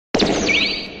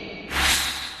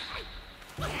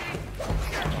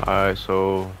Alright,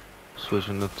 so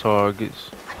switching the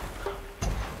targets.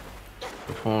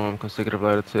 Perform consecutive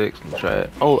line of text and try it.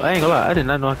 Oh, I ain't gonna lie, I did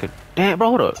not know I could. Damn, bro,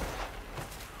 hold up.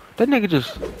 That nigga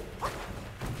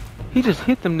he just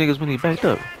hit them niggas when he backed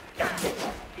up.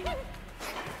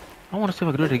 I wanna see if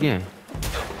I can do it again.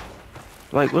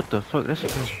 Like, what the fuck? That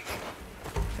shit crazy.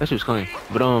 That shit's clean.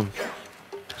 But,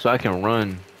 so I can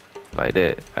run like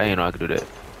that. I ain't know I could do that.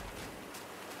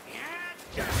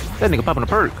 That nigga popping a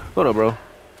perk. Hold up, bro.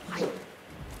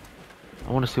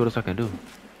 I wanna see what else I can do.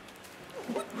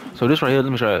 So this right here,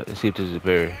 let me try it and see if this is a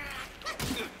parry.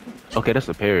 Okay, that's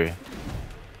a parry.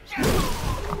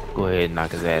 Go ahead and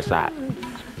knock his ass out. No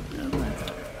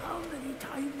matter how many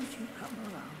times you come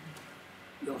around,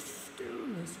 you're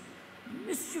still as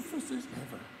mischievous as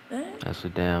ever, eh? That's a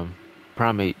damn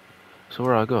primate. So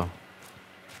where I go?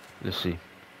 Let's see.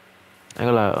 I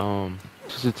ain't gonna lie,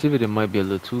 sensitivity might be a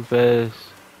little too fast.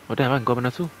 Oh damn, I can go up in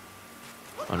there too.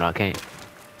 Oh no, I can't.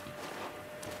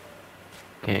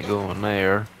 Can't go on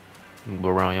there. Go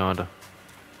around yonder.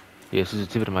 Yeah,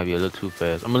 sensitivity might be a little too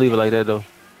fast. I'm gonna leave it like that though.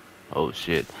 Oh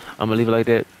shit. I'm gonna leave it like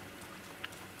that.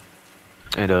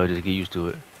 And just get used to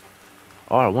it.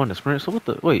 R1 to sprint. So what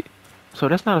the wait? So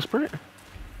that's not a sprint?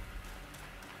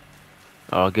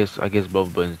 Oh, I guess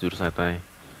both buttons do the same thing.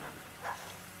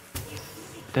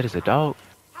 That is a dog.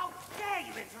 How dare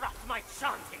you interrupt my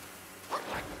chanting?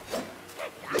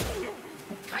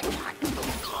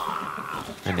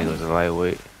 That nigga's a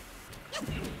lightweight.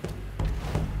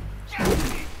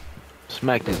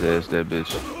 Smacked his ass, that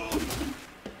bitch.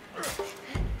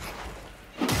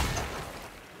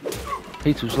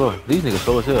 He too slow. These niggas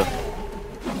slow as hell.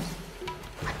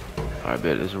 Alright,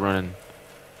 bet it's running.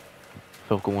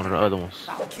 Focus one of the other ones.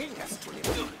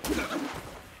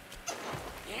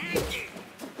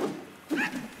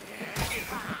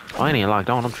 Oh, I ain't even locked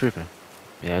on. I'm tripping.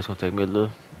 Yeah, it's gonna take me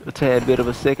a tad bit of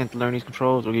a second to learn these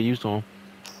controls or get used to them.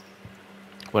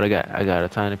 What I got? I got a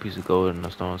tiny piece of gold and a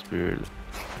stone spirit.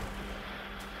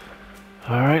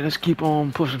 Alright, let's keep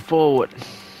on pushing forward.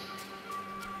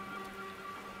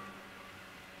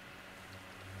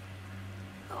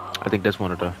 I think that's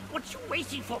one of the... What you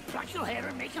waiting for? Pluck your hair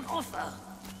and make an offer.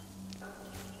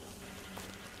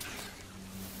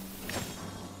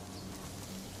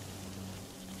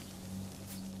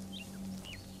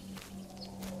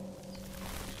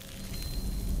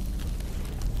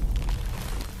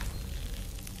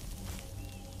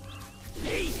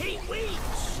 Hey, wait!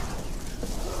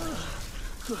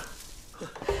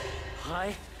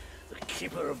 I, the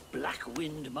keeper of Black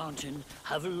Wind Mountain,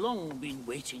 have long been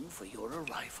waiting for your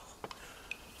arrival.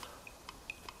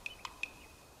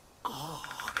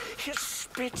 Ah, his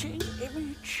spitting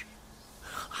image,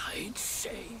 I'd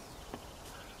say.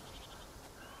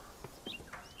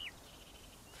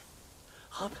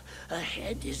 Up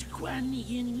ahead is Guan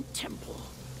Yin Temple.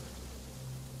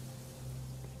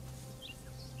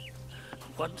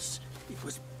 Once it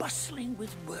was bustling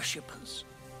with worshippers,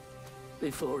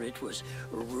 before it was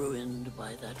ruined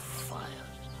by that fire.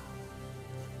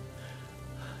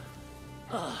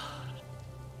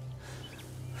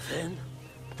 Then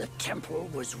the temple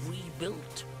was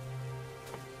rebuilt.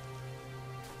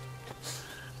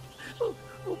 Oh,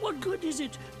 what good is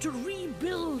it to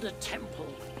rebuild a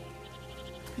temple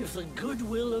if the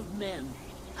goodwill of men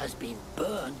has been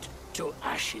burnt to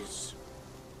ashes?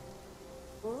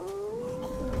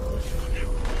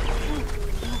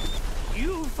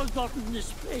 You've forgotten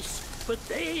this place, but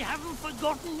they haven't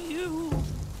forgotten you.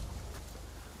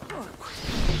 Oh,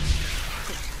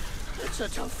 it's a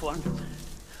tough one.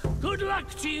 Good luck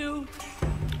to you.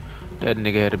 That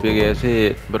nigga had a big ass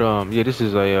head. But yeah, this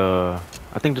is a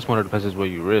I think this one of the places where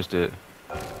you rest it.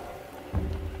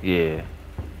 Yeah.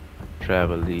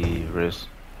 Travel, leave, rest.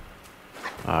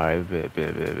 Alright, bet.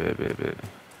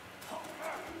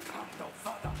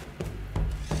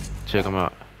 Check him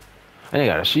out. And they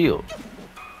got a shield.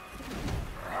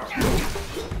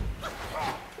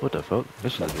 What the fuck?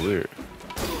 This shit is weird.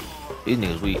 These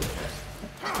niggas weak.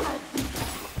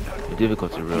 The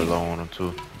difficulty real low on them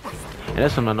too. And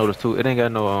that's something I noticed too. It ain't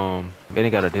got no it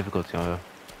ain't got a difficulty on here.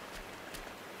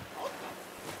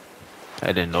 I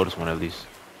didn't notice one at least.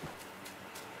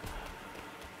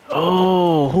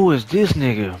 Oh, who is this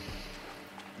nigga?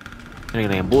 Nigga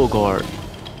named Bullguard.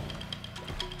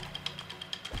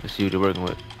 Let's see who they're working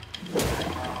with.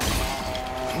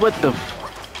 What the f—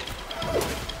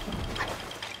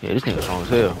 yeah, this nigga strong as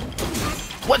hell.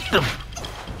 What the f—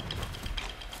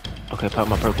 okay, pop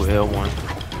my purple L1.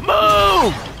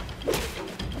 Move!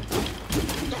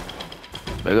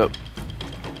 Back up.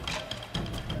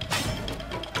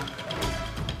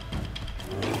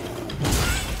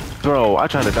 Bro, I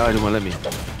tried to dodge, it won't let me.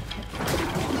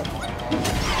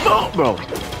 Oh, bro.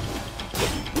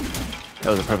 That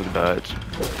was a perfect dodge.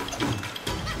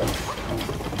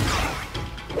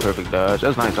 Perfect dodge.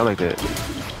 That's nice. I like that.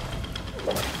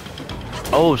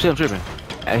 Oh shit, I'm tripping.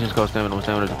 Actions cost stamina. When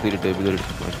stamina is depleted, they ability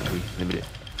to be limited.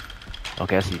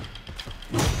 Okay, I see.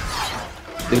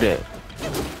 Look at that.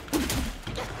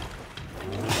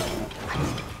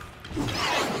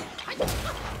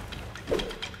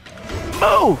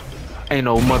 Oh! Ain't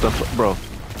no motherfucker, bro.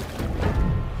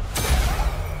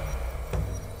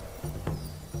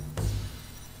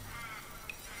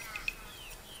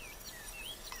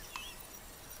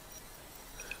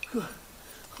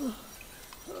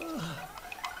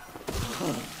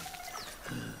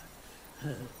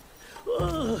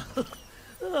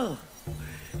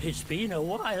 It's been a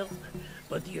while,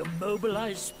 but the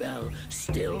immobilized spell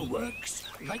still works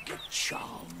like a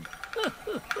charm.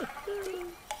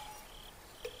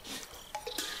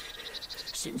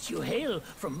 Since you hail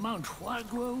from Mount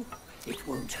Huagro, it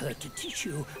won't hurt to teach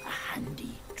you a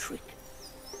handy trick.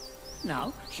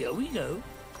 Now, here we go.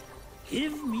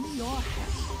 Give me your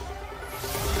hand.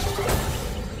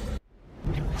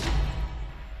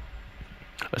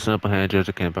 A simple hand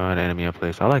gesture can bind the enemy in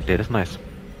place. I like that. It's nice.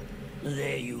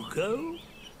 There you go.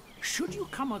 Should you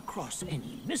come across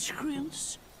any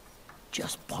miscreants,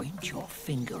 just point your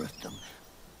finger at them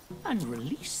and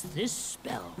release this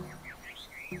spell.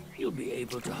 You'll be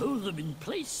able to hold them in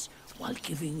place while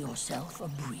giving yourself a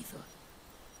breather.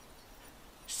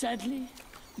 Sadly,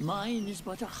 mine is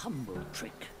but a humble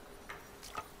trick.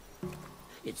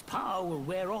 Its power will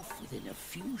wear off within a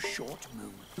few short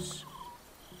moments.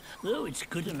 Though it's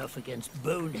good enough against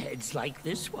boneheads like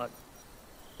this one.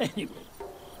 Anyway,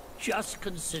 just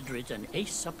consider it an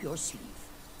ace up your sleeve.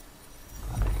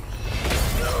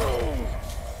 No!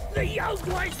 The young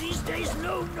boys these days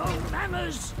know no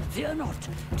manners. Fear not.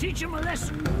 Teach them a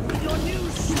lesson with your new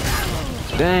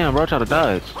spell. Damn, bro, try to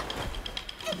dodge.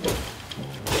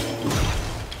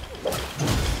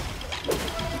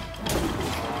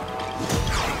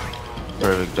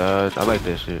 Perfect dodge. I like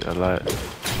that shit. I like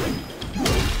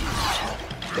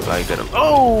that.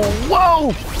 Oh,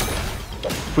 whoa!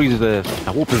 Freeze his ass.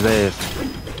 I whoop his ass.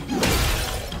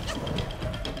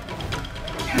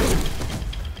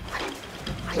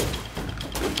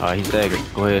 Alright, he's staggered.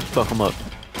 Go ahead, fuck him up.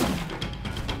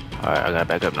 Alright, I gotta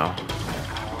back up now.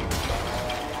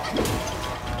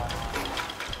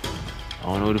 I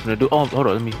don't know what he's gonna do. Oh, hold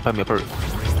on, let me find me a perk.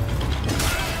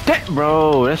 Damn,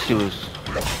 bro, that shit was.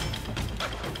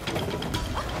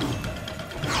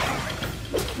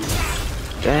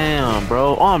 Damn,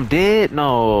 bro. Oh, I'm dead?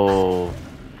 No.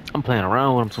 I'm playing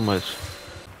around with him too much.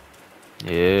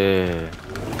 Yeah.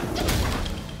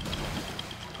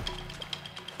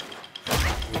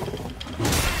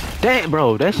 Damn,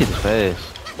 bro. That shit is fast.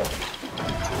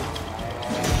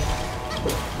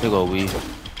 Here go we.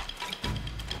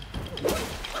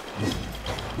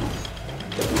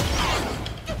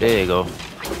 There you go.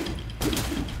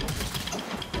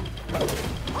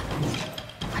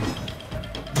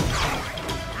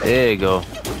 There you go.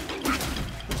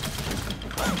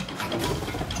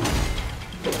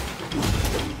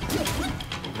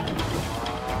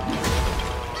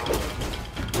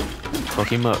 Fuck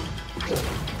him up.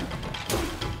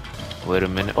 Wait a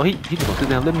minute. Oh, he just gonna sit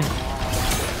down. Let me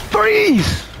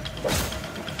freeze.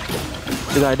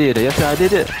 This guy did it. Yes, I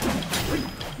did it.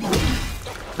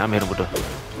 Now I'm hitting with the.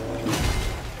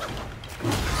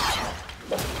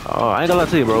 Oh, I ain't gonna lie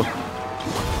to you, bro.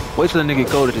 Wait till the nigga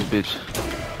go to this bitch.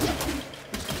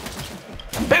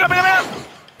 Pick up, pick up, pick up!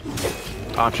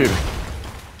 Oh, I'm tripping.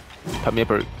 Pop me a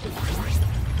perk.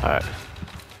 Alright.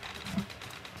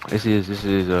 This is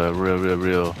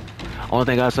real. Only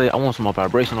thing I say, I want some more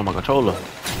vibration on my controller.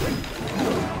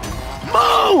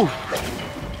 Move!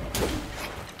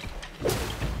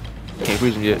 Can't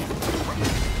freeze him yet.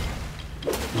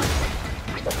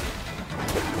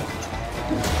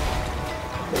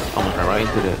 Almost ran right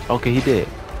into that. Okay, he did.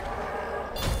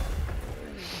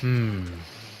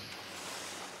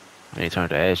 And he turned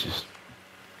to ashes.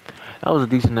 That was a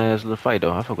decent ass little fight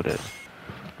though. I fuck with that.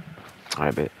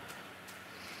 Alright, bet.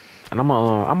 And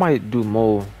I might do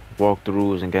more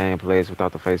walkthroughs and gameplays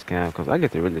without the face cam because I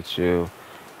get to really chill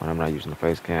when I'm not using the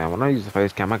face cam. When I use the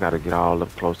face cam, I gotta get all up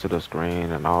close to the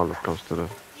screen and all up close to the.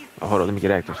 Oh, hold on, let me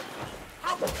get active.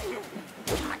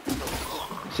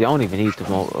 See, I don't even need to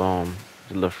the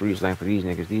little freeze thing for these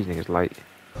niggas. These niggas light.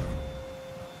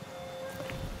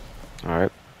 All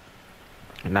right.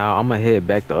 Now I'm gonna head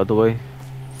back the other way.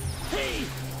 Hey,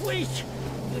 wait!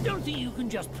 You don't think you can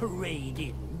just parade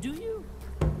in, do you?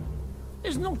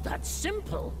 It's not that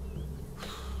simple.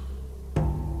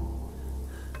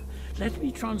 Let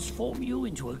me transform you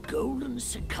into a golden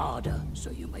cicada so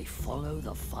you may follow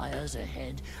the fires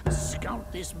ahead and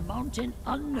scout this mountain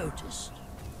unnoticed.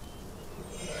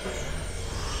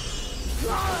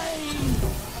 Fly!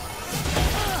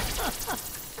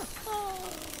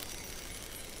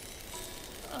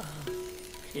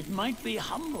 It might be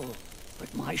humble,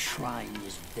 but my shrine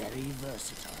is very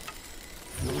versatile.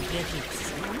 You'll get it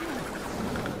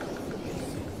soon.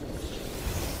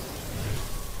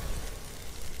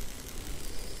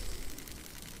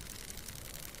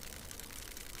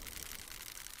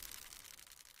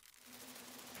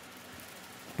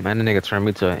 Man, that nigga turned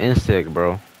me to an insect,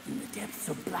 bro. In the depths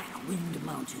of Black Wind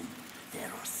Mountain, there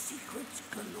are secrets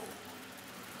galore.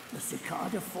 The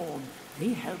cicada form, they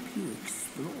help you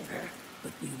explore.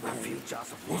 But beware,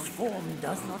 this form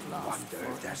does not last.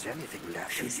 Wonder if there's anything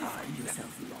left Should you inside. find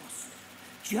yourself lost,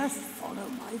 just follow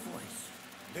my voice.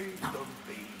 Leave Now, them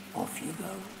be. off you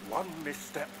go. One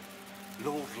misstep.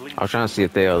 Lord Lynch. I was trying to see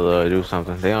if they'll do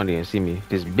something. They don't even see me.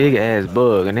 This big ass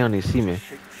bug, and they don't even see me.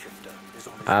 Shapeshifter is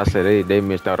on his I said they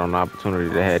missed out on the opportunity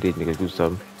to have these niggas do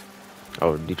something.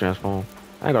 Oh, de-transform.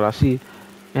 I ain't gonna lie, see.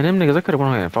 And them niggas, I could've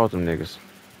went ahead and fought them niggas.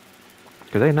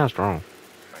 Cause they not strong.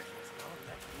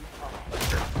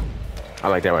 I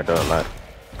like that right there a lot.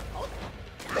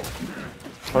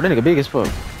 Oh, that nigga big as fuck.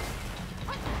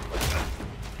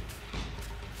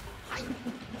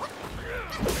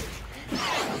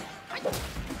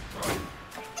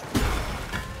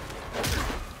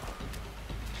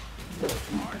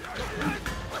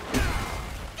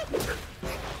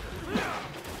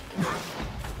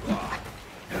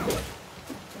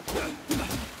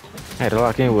 I had to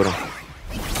lock in with him.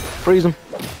 Freeze him.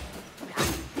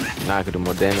 Now I can do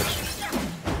more damage.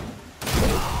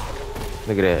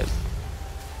 Look at that.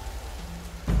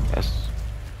 That's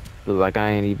look like I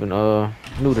ain't even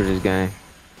new to this game.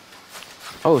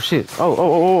 Oh shit.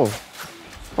 Oh.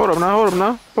 Hold up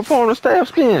now. Perform the staff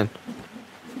spin.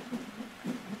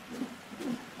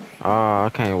 Ah, I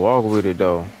can't walk with it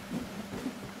though.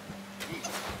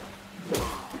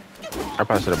 I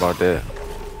probably said about that.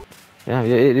 Yeah,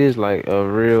 it is like a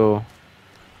real,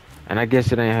 and I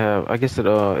guess it ain't have. I guess it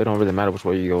don't really matter which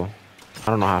way you go.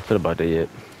 I don't know how I feel about that yet.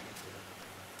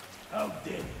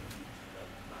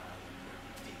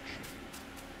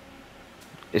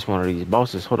 It's one of these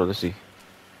bosses. Hold on, let's see.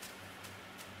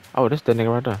 Oh, that's that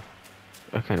nigga right there.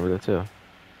 I can't really tell.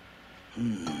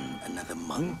 Another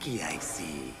monkey, I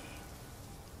see.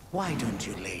 Why don't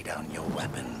you lay down your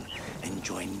weapon and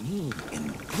join me in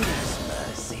God's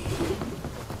mercy?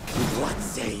 What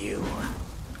say you?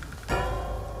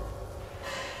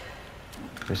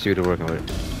 Let's see what they're working with.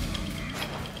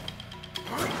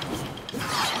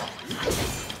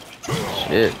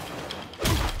 Shit.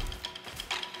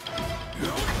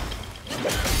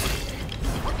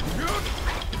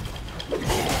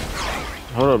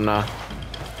 Hold up now.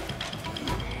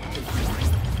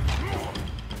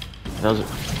 That was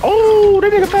oh,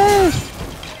 that nigga fast.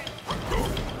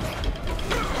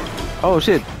 Oh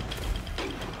shit.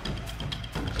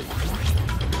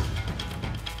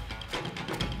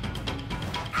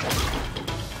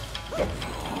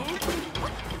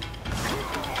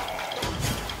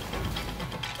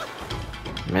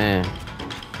 Man.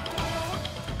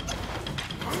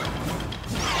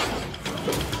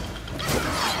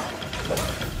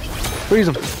 Freeze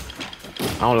him.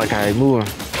 I don't like how he moving.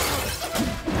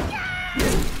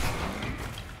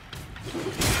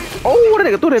 Oh, that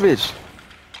nigga threw that bitch.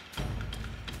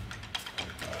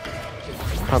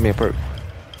 Pop me a perk.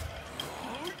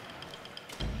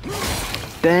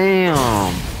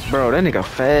 Damn. Bro, that nigga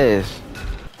fast.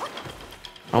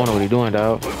 I don't know what he doing,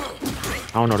 dog.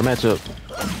 I don't know the matchup.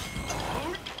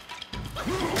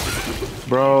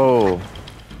 Bro.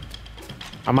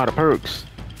 I'm out of perks.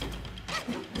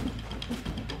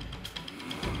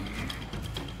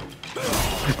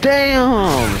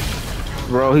 Damn!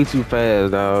 Bro, he too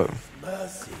fast, dog.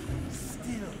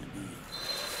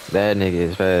 That nigga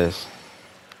is fast.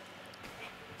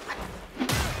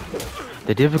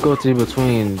 The difficulty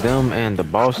between them and the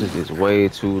bosses is way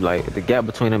too, like, the gap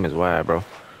between them is wide, bro.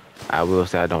 I will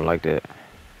say I don't like that.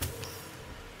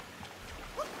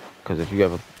 Cause if you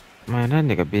ever, man, that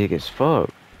nigga big as fuck.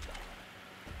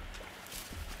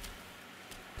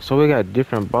 So we got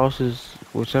different bosses,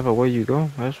 whichever way you go.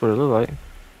 That's what it look like.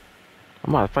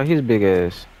 I'm about to fight his big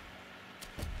ass.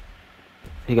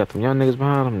 He got them young niggas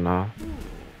behind him? Nah.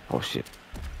 Oh shit.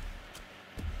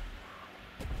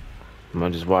 I'm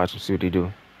gonna just watch him, see what he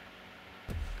do.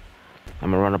 I'm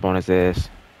gonna run up on his ass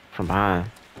from behind.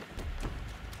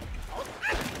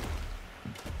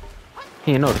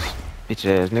 He ain't notice. Bitch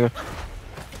ass nigga.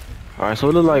 All right, so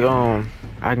it look like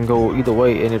I can go either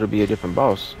way and it'll be a different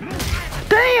boss.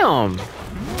 Damn!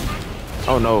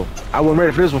 Oh no, I wasn't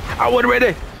ready for this one. I wasn't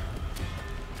ready.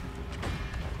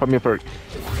 Put me a perk.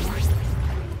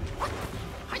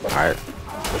 All right.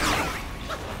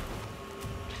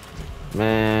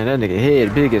 Man, that nigga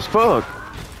head big as fuck.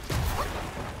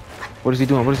 What is he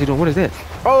doing? What is he doing? What is that?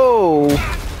 Oh,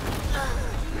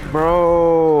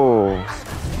 bro.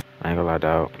 I ain't gonna lie,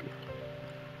 dog.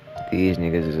 These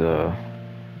niggas is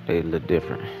they look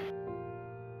different.